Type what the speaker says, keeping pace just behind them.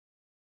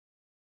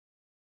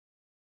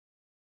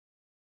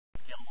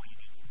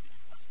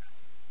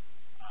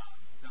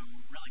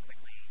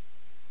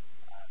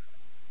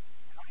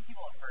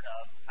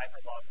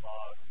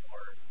HyperLogLog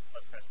or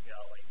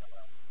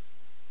postgresql-hll.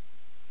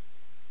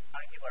 How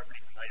many people are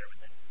pretty familiar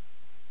with it?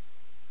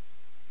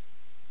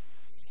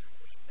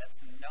 Sweet,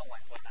 that's no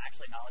one, so I'm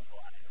actually knowledgeable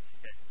on it, which is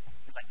good,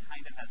 because I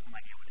kind of have some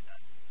idea what it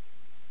does.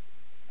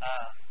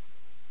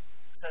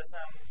 So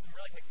some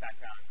really quick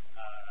background.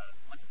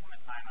 Once upon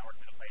a time, I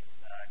worked at a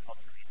place called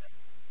Kerstiens.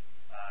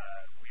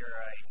 We were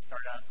a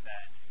startup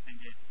that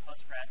extended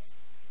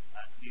Postgres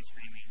to do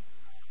streaming.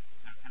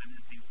 So kind of in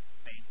the same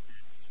space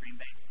as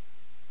Streambase,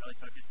 really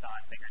focused on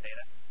bigger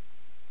data.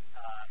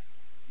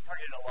 We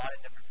targeted a lot of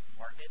different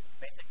markets.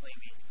 Basically,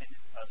 we extended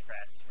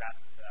Postgres,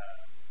 wrapped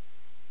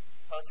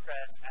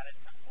Postgres, added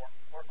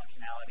core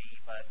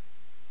functionality, but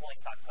fully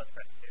stocked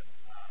Postgres too.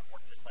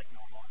 Worked just like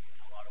normal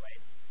in a lot of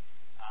ways.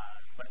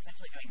 But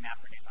essentially doing map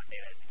reduce on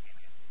data as it came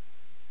in.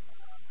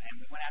 And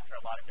we went after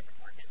a lot of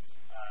different markets.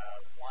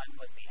 One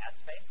was the ad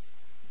space.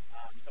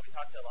 So we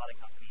talked to a lot of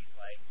companies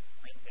like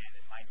LinkedIn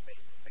and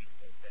MySpace and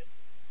Facebook that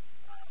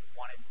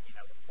wanted,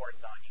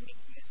 reports on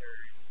unique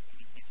users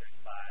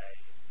by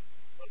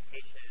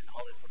location,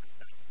 all this sort of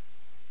stuff.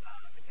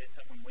 Because it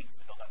took them weeks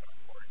to build up a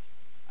report,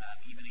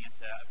 even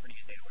against a pretty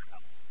good data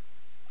warehouse.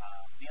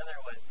 The other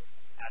was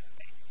ad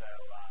space. So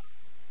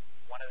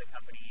one of the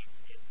companies,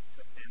 it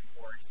took them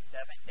for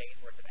 7 days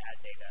worth of ad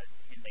data,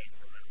 10 days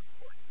to run a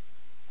report,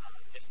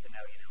 just to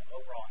know,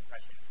 overall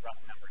impressions,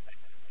 rough numbers, that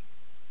kind of thing.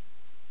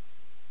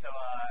 So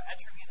at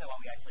Kerstiens, what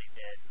we actually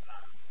did,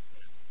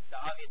 the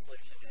obvious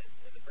solution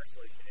is, the first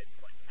solution is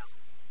to count,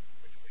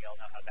 which we all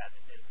know how bad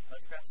this is in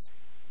Postgres.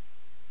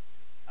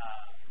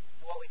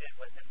 So what we did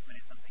was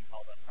implemented something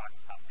called a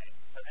prox top pay.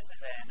 So this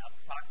is an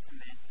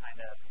approximate kind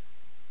of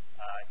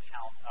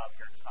count of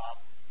your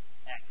top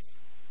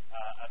X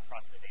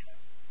across the data.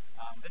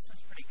 This was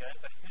pretty good,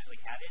 but as soon as we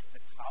had it,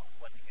 the top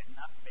wasn't good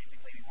enough.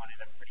 Basically, we wanted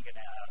a pretty good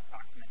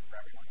approximate for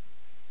everyone.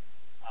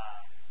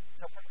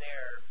 So from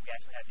there, we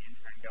actually had the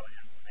intern go and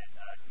implement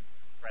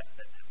compressed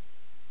bitmap.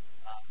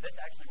 This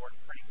actually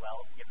worked pretty well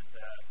to give us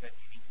a good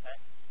unique set,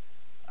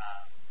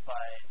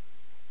 but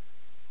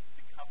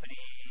the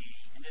company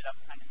ended up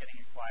kind of getting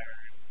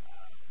acquired,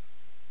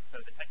 so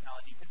the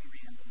technology could be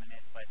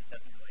re-implemented, but it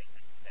doesn't really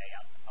exist today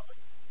out in the public.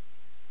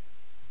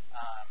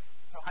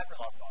 So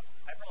HyperLogLog.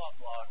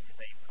 HyperLogLog is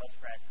a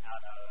Postgres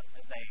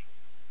is a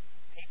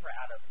paper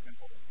out of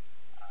Google.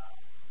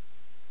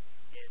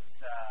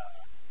 It's a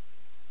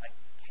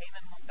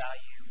k-minimum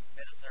value,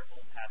 bit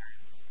observable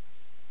patterns,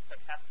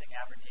 stochastic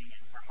averaging,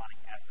 and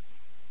harmonic averaging.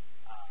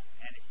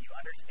 And if you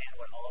understand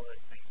what all of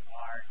those things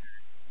are,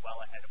 you're well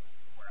ahead of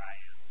where I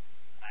am.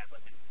 I've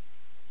looked at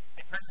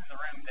a person in the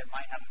room that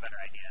might have a better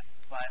idea,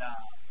 but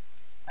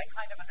I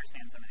kind of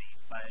understand some of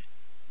these, but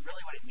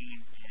really what it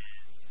means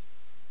is,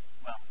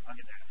 well, I'll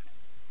get there in a minute.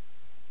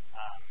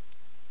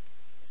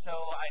 So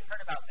I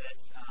heard about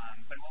this,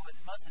 but what was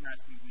most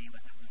interesting to me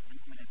was it was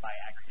implemented by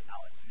aggregate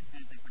knowledge. And as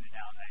soon as they put it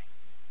down, I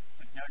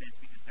took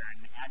notice because they're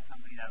an ad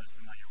company that I was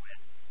familiar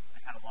with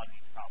that had a lot of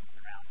these problems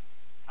around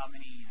how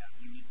many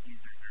unique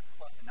users are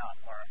close enough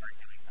or are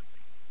doing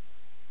something.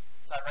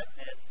 So I read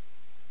this,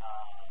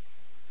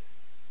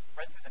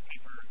 read through the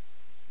paper,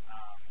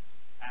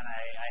 and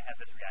I had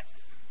this reaction.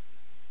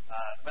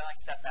 But I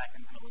stepped back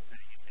and kind of looked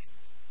through the use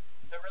cases.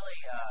 So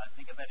really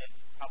think of it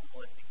as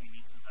probabilistic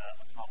uniques with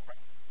a small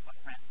footprint.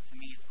 To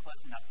me, it's close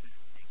enough to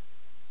distinct.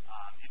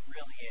 It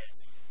really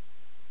is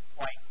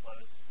quite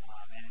close,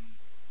 and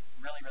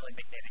really, really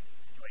big data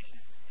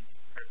situations, it's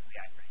perfectly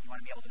accurate. You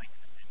want to be able to make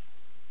a decision.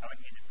 I would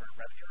use it for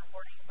revenue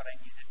reporting, but I'd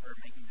use it for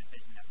making a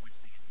decision of which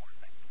thing is more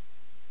effective.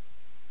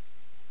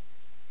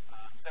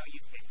 So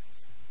use cases.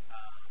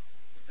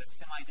 It's a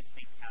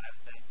semi-distinct count, I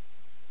would say.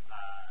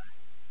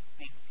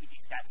 Think PG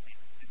stat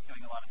statements. It's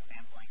doing a lot of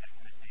sampling, that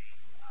kind of thing.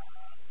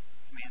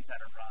 Commands that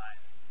are run,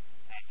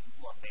 and you can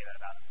pull up data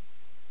about them.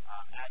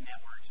 Ad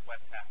networks,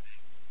 web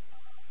traffic.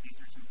 These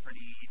are some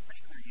pretty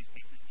clear use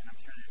cases, and I'm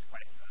sure there's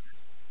quite a few others.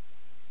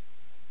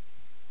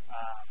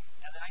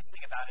 And the nice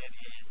thing about it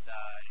is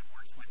it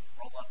works with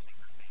roll-ups and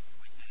groupings,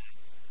 which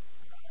is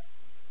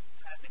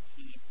has a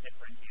key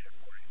differentiator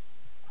for it.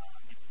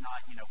 It's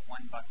not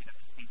one bucket of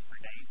states per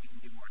day. We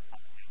can do more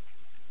complicated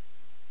things with it.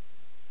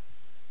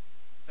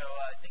 So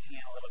digging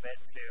in a little bit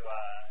to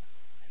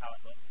how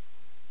it looks.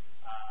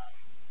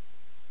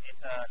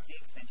 It's a C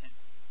extension.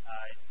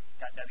 It's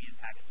got Debian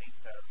packaging,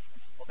 so you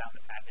can just pull down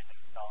the package and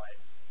install it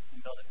and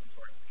build it from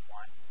source if you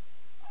want.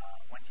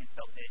 Once you've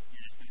built it,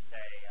 you're just going to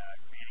say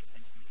create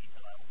extension with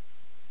HyperLogLog,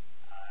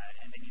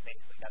 and then you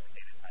basically got the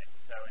data type.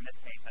 So in this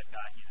case, I've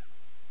got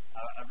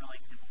a really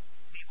simple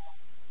table,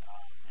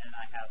 and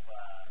I have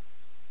a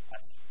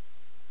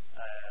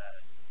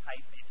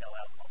type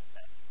HLL called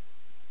set.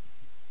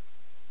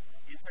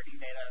 Inserting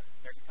data,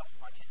 there's a couple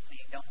functions, so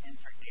you don't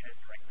insert data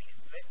directly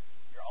into it.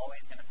 You're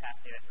always going to pass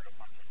data through a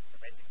function. So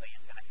basically,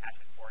 it's going to hash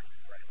it for you in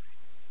the right way.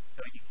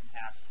 So you can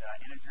hash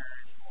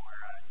integers or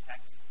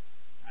text,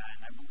 and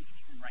I believe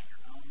you can write your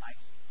own. I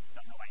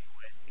don't know why you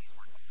would. These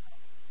work with them.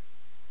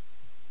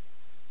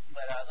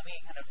 But let me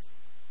kind of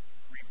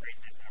rephrase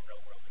this in a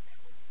real-world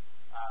example.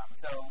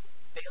 So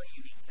daily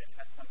uniques is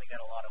something that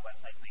a lot of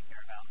websites may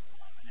care about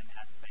in an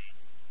ad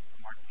space.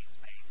 marketing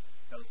space,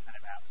 those kind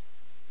of apps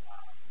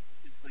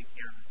typically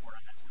care and report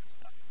on that sort of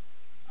stuff.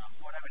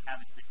 So what I would have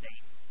is the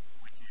date,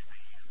 which is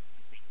a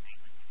distinct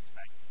date that you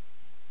expect,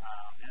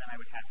 and then I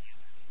would have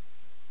users.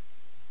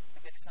 I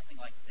could do something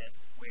like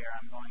this, where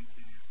I'm going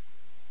to,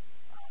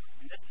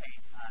 in this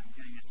case, I'm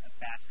doing this a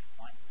batch at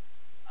once.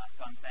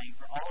 So I'm saying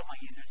for all of my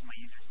users in my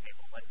users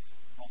table, let's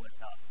roll this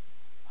up.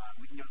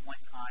 We can do it one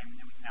time,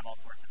 and we can have all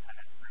sorts of kind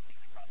of groupings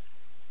across it.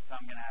 So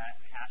I'm going to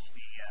hash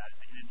the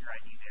integer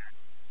ID there,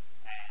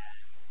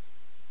 and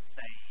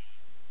say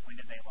when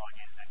did they log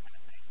in, that kind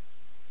of thing.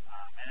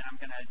 And then I'm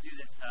going to do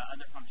this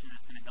other function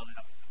that's going to build it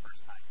up for the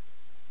first time.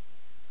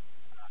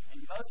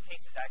 In most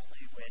cases,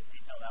 actually, with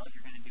HLL,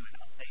 you're going to do an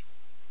update.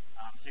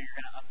 So you're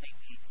going to update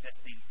the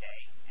existing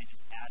day and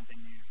just add the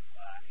new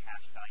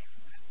hash value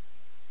to it.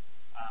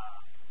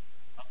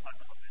 I'll talk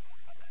a little bit more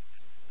about that in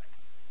just a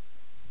second.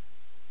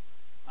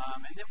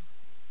 And then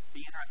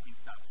the interesting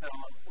stuff. So,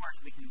 of course,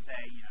 we can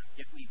say,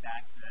 give me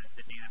back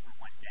the data for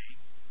one day.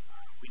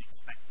 We'd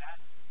expect that.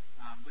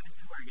 But this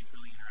is where it gets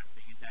really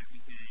interesting, is that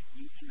we could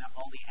use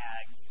all the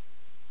ags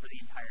for the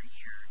entire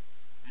year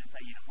and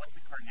say, what's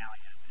the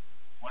cardinality of it?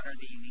 What are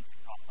the uniques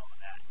across all of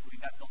that? So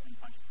we've got built-in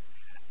functions to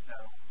do that. So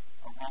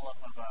a roll-up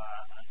of a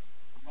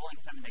rolling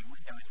 7-day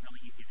window is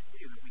really easy to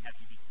do if we have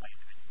uniques by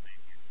individual day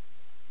here.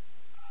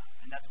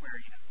 And that's where,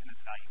 kind of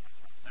the value comes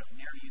from. So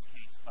narrow use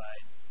case,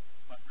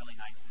 but really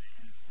nice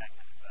in that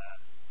kind of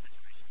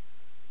situation.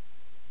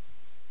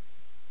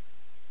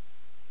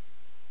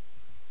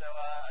 So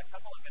a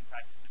couple of good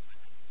practices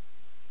with it.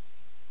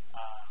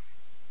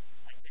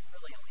 I'd say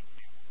really only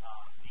two.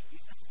 It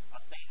uses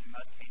update in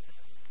most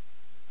cases.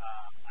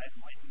 I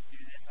wouldn't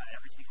do this on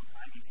every single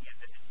time you see a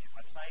visit to your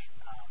website.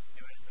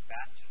 Do it as a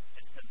batch,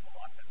 just because of the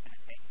long that's going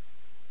to take.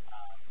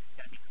 It's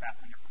going to be crap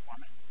on your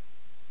performance.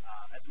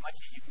 As much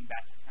as you can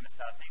batch this kind of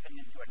stuff, even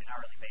into it on an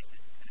hourly basis,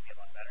 it's going to be a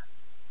lot better.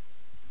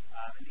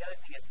 And the other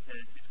thing is to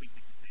tweak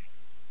the config.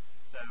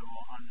 So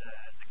on the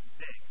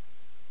config,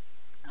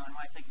 and when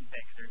I say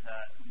config, there's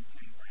some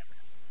tuning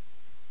parameters.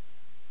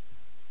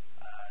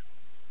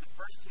 The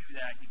first two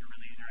that I think are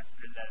really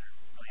interesting, that are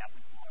really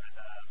applicable, are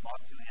the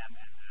log2m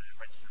and the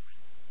register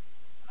width.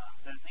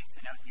 So the things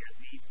to note here,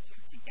 these two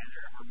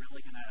together are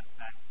really going to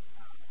affect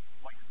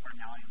what your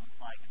cardinality looks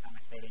like and how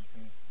much data you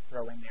can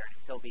throw in there and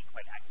still be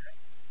quite accurate.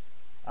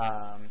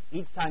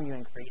 Each time you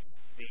increase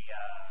the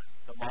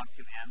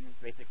log2m,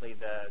 basically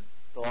the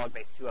log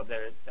base 2 of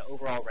the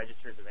overall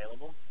registers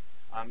available,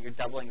 you're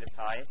doubling the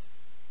size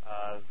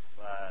of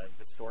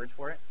the storage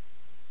for it.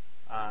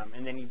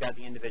 And then you've got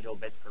the individual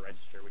bits per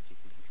register, which you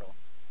can control.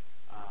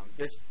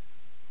 There's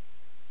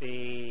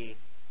the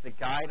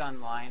guide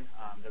online,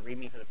 the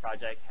README for the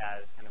project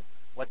has kind of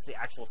what's the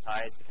actual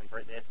size to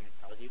convert this, and it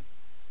tells you.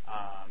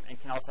 And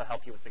can also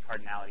help you with the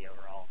cardinality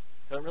overall.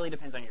 So it really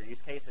depends on your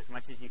use case. As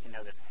much as you can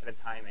know this ahead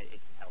of time, it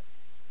can help.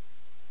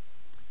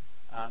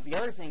 The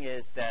other thing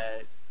is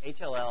that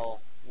HLL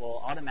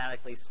will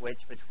automatically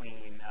switch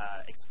between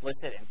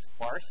explicit and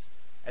sparse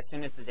as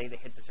soon as the data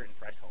hits a certain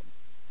threshold.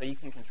 So you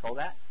can control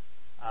that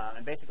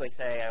and basically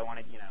say,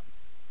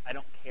 I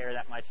don't care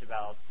that much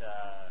about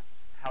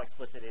how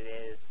explicit it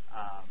is.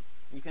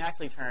 You can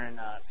actually turn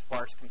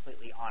sparse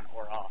completely on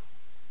or off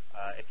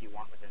if you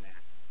want within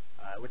there,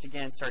 which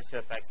again starts to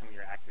affect some of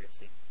your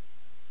accuracy.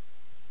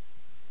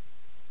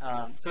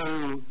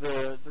 So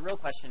the real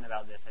question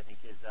about this, I think,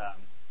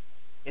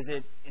 is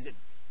it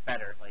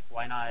better? Like,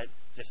 why not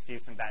just do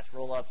some batch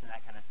rollups and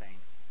that kind of thing?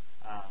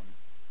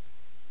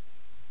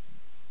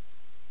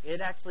 It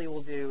actually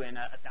will do in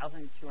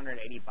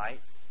 1,280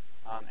 bytes,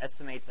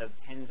 estimates of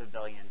tens of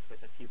billions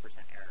with a few %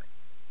 error.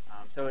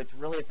 So it's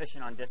really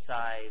efficient on disk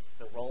size.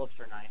 The rollups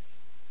are nice.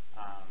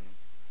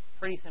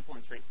 Pretty simple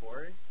and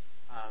straightforward.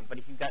 But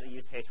if you've got the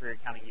use case where you're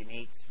counting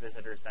uniques,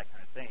 visitors, that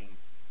kind of thing,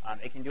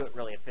 it can do it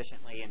really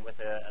efficiently and with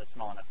a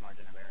small enough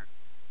margin of error.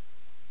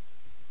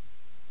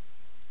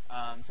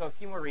 So a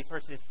few more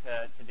resources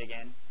to dig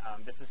in.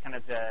 This is kind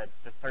of the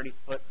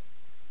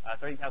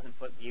 30,000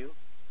 foot view.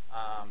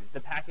 The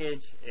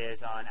package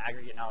is on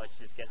Aggregate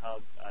Knowledge's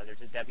GitHub.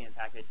 There's a Debian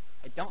package.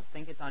 I don't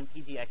think it's on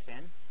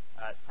PGXN.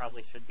 It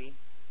probably should be.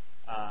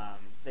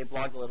 They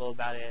blogged a little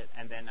about it,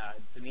 and then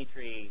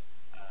Dimitri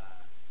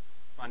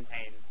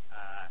Fontaine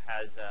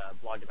has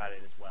blogged about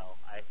it as well.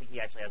 I think he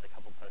actually has a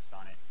couple posts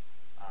on it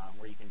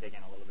where you can dig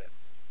in a little bit.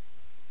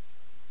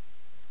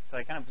 So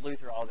I kind of blew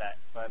through all that,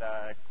 but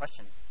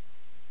questions?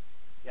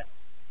 Yeah.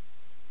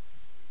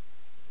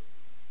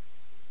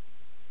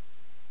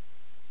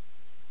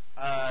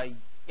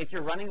 If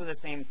you're running with the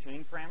same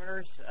tuning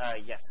parameters,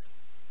 yes.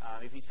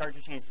 If you start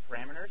to change the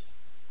parameters,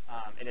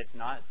 it is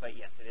not, but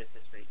yes, it is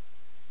discrete.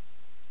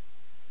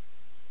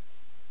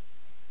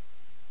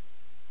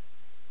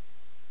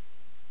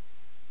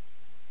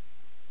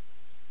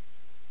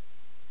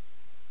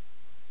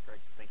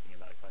 Greg's thinking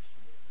about a question.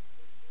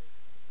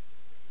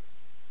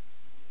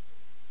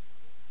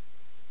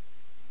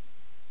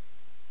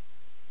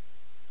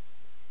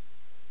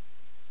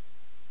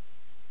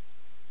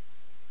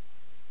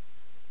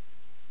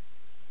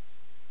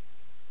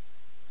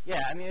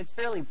 Yeah, I mean, it's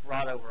fairly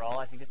broad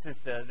overall. I think this is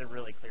the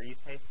really clear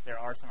use case.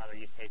 There are some other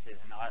use cases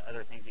and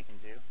other things you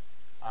can do.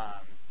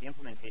 The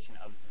implementation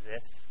of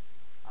this,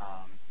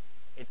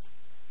 it's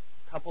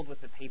coupled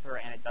with the paper,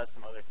 and it does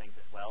some other things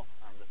as well,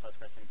 the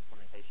Postgres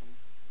implementation.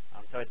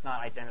 So it's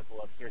not identical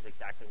of here's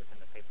exactly what's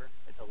in the paper.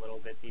 It's a little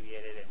bit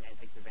deviated and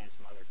takes advantage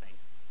of some other things.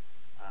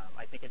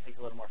 I think it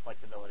takes a little more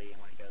flexibility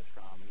when it goes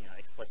from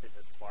explicit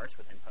to sparse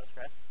within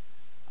Postgres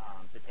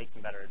to take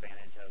some better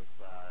advantage of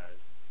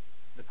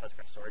the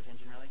Postgres storage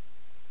engine, really.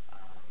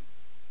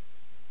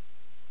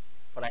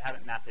 But I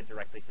haven't mapped it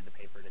directly to the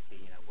paper to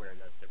see where it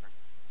does different.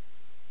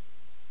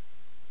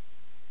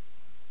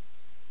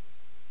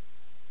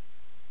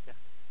 Yeah.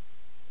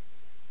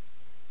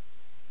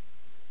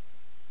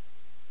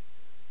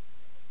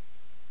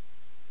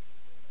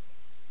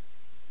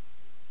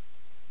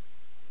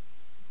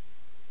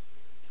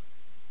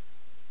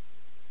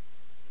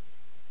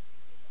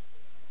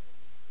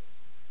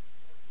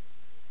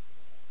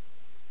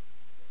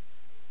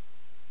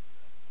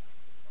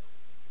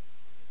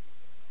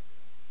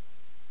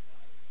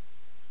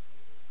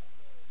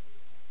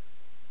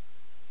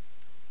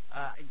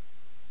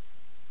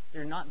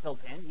 They're not built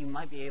in. You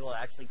might be able to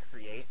actually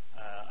create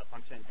a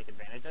function and take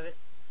advantage of it,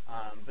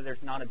 but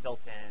there's not a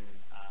built-in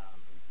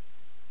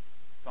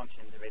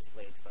function to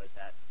basically expose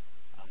that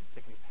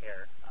to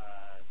compare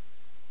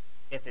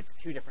if it's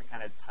two different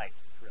kind of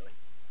types, really.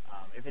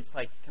 If it's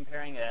like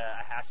comparing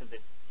a hash of the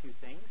two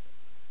things,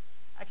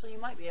 actually you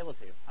might be able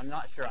to. I'm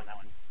not sure on that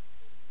one.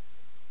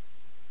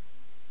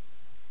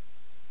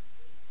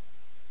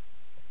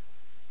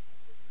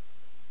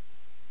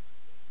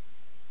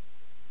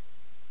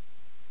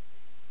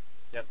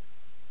 Yep.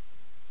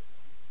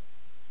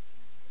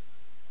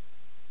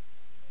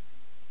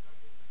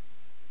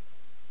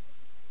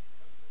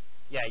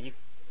 Yeah,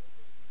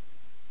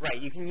 right,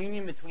 you can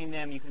union between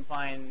them, you can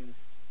find...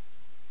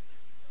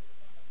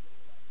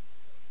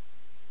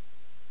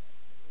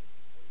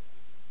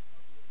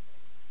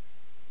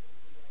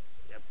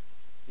 Yep.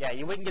 Yeah,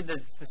 you wouldn't get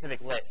the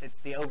specific list, it's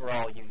the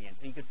overall union.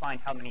 So you could find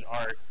how many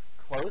are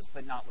close,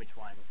 but not which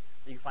ones.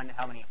 You can find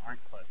how many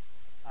aren't close.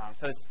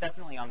 So it's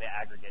definitely on the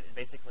aggregate.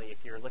 Basically,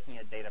 if you're looking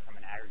at data from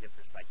an aggregate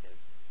perspective,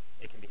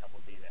 it can be helpful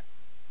to do that.